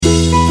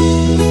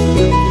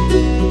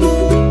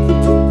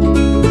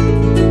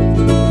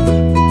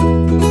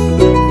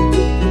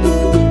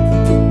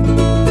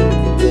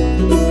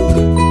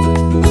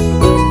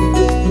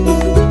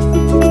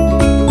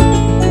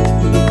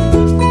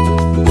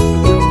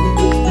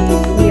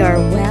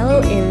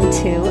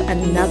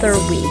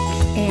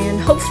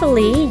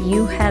hopefully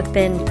you have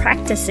been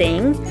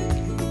practicing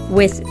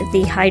with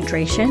the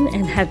hydration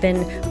and have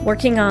been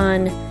working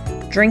on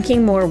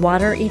drinking more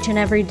water each and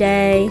every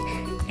day.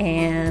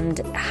 And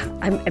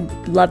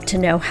I'd love to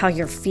know how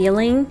you're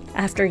feeling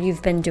after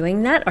you've been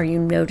doing that. Are you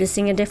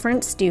noticing a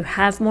difference? Do you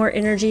have more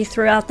energy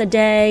throughout the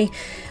day?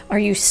 Are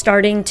you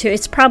starting to,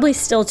 it's probably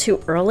still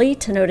too early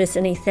to notice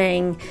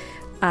anything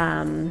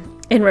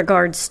in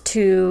regards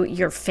to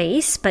your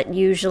face, but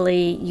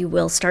usually you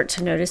will start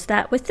to notice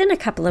that within a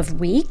couple of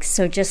weeks.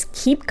 So just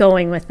keep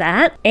going with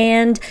that.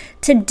 And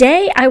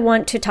today I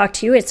want to talk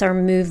to you, it's our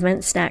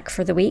movement snack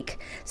for the week.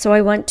 So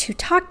I want to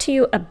talk to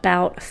you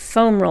about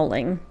foam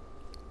rolling.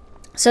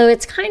 So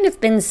it's kind of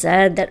been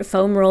said that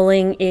foam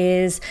rolling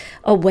is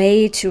a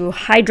way to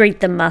hydrate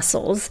the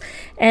muscles.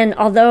 And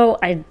although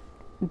I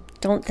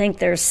don't think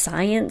there's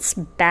science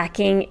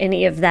backing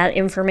any of that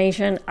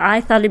information,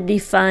 I thought it'd be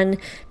fun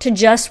to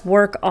just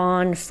work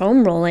on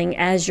foam rolling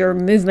as your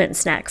movement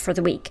snack for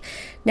the week.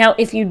 Now,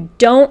 if you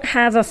don't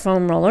have a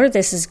foam roller,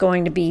 this is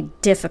going to be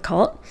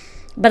difficult,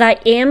 but I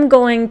am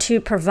going to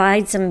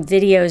provide some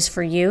videos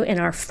for you in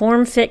our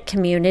FormFit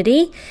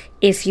community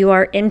if you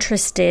are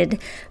interested.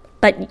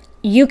 But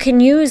you can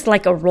use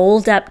like a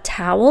rolled up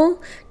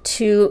towel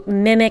to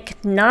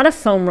mimic not a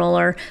foam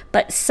roller,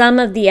 but some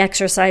of the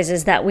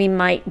exercises that we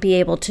might be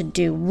able to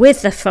do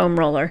with the foam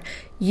roller,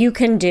 you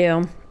can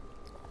do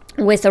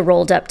with a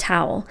rolled up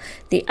towel.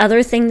 The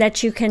other thing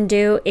that you can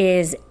do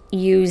is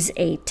use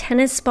a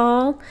tennis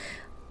ball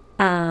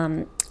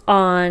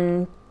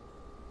on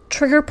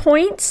trigger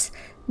points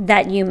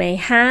that you may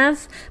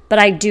have, but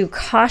I do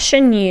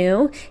caution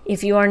you,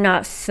 if you are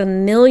not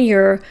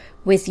familiar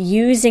with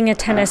using a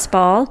tennis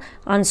ball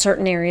on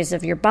certain areas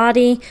of your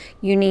body,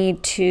 you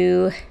need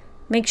to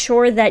make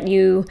sure that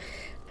you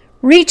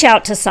reach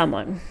out to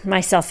someone,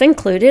 myself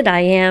included. I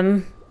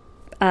am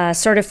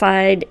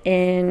certified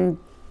in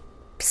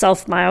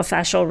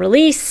self-myofascial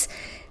release,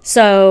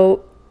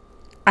 so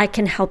I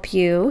can help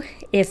you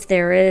if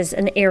there is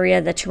an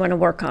area that you want to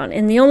work on.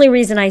 And the only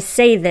reason I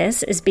say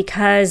this is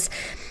because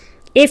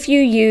if you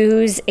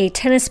use a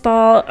tennis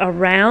ball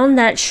around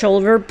that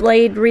shoulder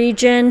blade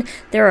region,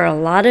 there are a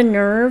lot of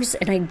nerves,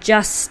 and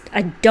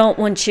I don't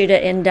want you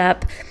to end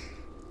up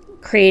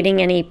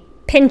creating any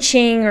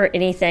pinching or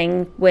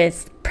anything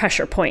with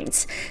pressure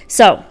points.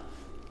 So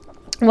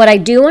what I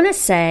do want to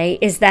say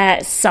is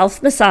that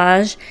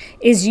self-massage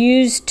is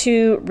used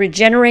to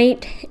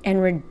regenerate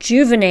and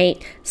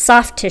rejuvenate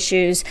soft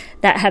tissues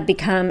that have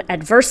become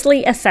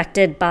adversely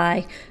affected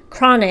by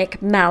chronic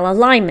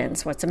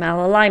malalignments. What's a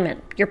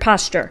malalignment? Your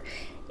posture.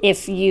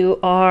 If you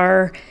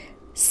are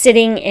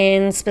sitting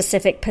in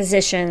specific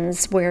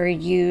positions where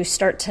you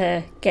start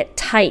to get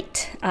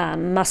tight,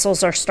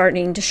 muscles are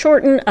starting to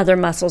shorten, other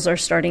muscles are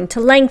starting to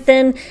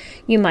lengthen,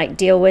 you might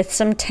deal with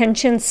some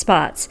tension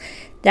spots.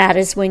 That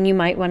is when you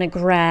might want to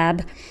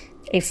grab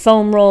a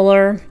foam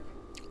roller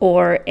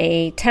or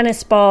a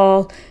tennis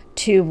ball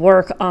to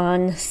work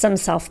on some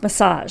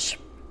self-massage.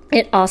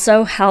 It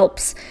also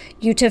helps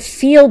you to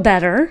feel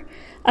better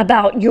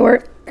about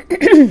your,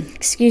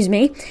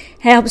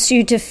 helps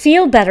you to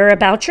feel better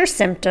about your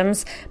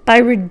symptoms by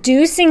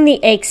reducing the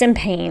aches and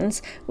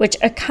pains which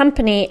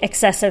accompany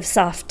excessive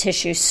soft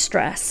tissue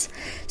stress.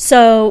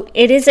 So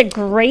it is a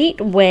great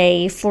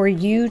way for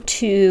you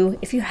to,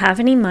 if you have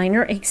any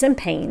minor aches and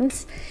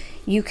pains,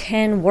 you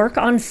can work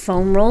on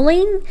foam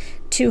rolling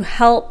to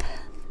help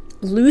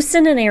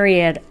loosen an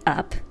area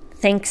up.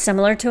 Think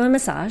similar to a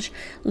massage,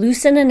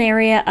 loosen an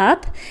area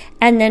up,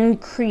 and then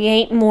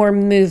create more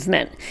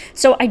movement.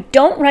 So I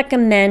don't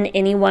recommend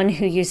anyone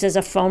who uses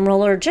a foam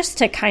roller just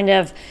to kind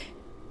of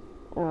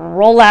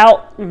roll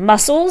out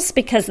muscles,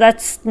 because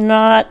that's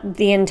not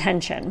the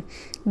intention.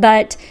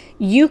 But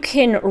you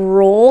can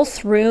roll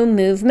through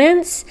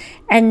movements,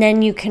 and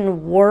then you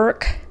can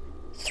work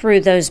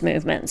through those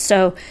movements.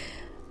 So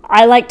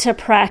I like to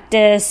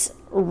practice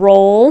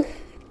roll,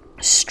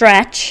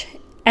 stretch,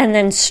 and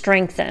then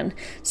strengthen.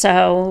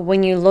 So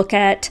when you look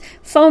at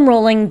foam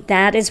rolling,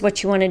 that is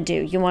what you want to do.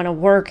 You want to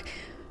work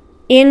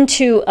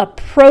into a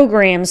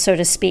program, so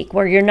to speak,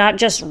 where you're not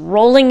just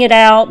rolling it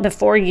out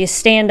before you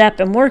stand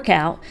up and work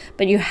out,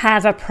 but you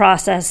have a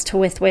process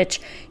with which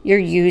you're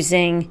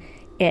using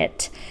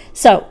it.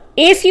 So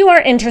if you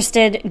are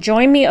interested,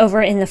 join me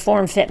over in the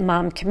FormFit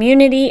Mom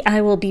community.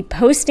 I will be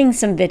posting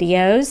some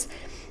videos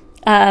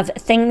of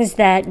things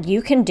that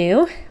you can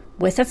do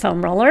with a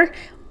foam roller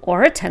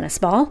or a tennis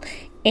ball.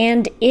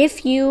 And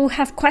if you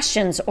have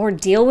questions or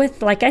deal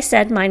with, like I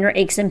said, minor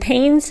aches and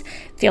pains,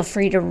 feel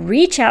free to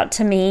reach out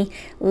to me.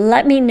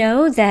 Let me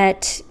know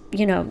that,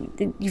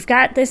 you've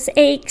got this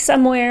ache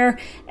somewhere,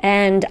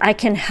 and I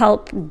can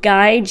help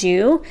guide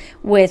you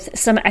with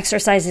some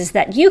exercises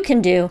that you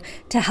can do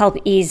to help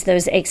ease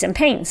those aches and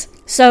pains.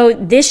 So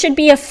this should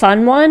be a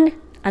fun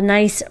one, a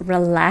nice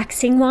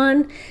relaxing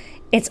one.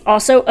 It's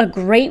also a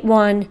great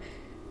one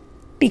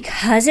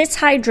because it's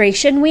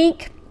hydration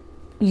week.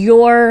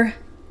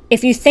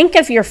 If you think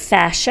of your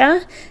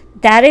fascia,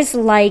 that is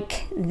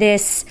like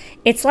this,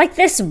 it's like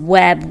this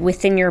web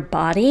within your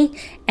body,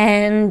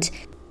 and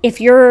if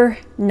you're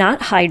not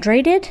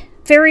hydrated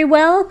very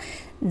well,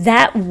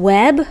 that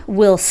web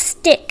will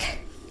stick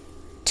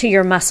to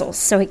your muscles,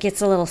 so it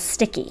gets a little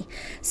sticky.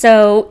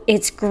 So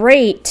it's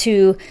great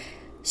to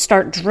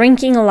start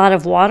drinking a lot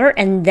of water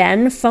and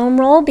then foam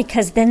roll,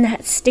 because then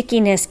that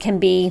stickiness can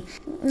be,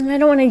 I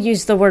don't want to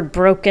use the word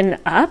broken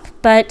up,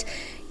 but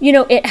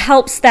it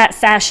helps that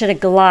fascia to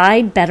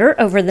glide better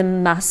over the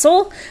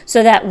muscle,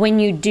 so that when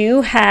you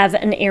do have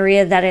an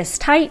area that is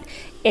tight,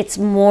 it's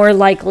more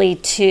likely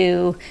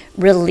to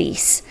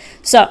release.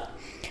 So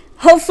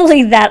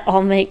hopefully that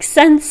all makes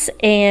sense,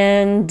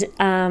 and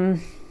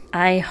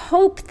I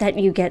hope that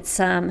you get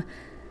some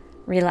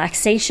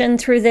relaxation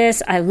through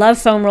this. I love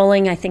foam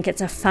rolling. I think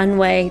it's a fun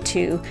way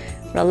to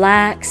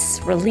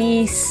relax,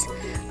 release,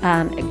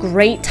 a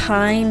great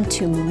time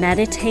to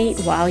meditate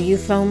while you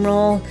foam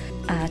roll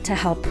to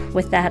help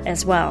with that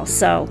as well.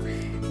 So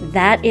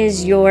that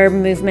is your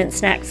movement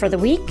snack for the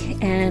week,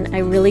 and I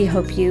really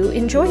hope you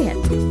enjoy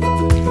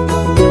it.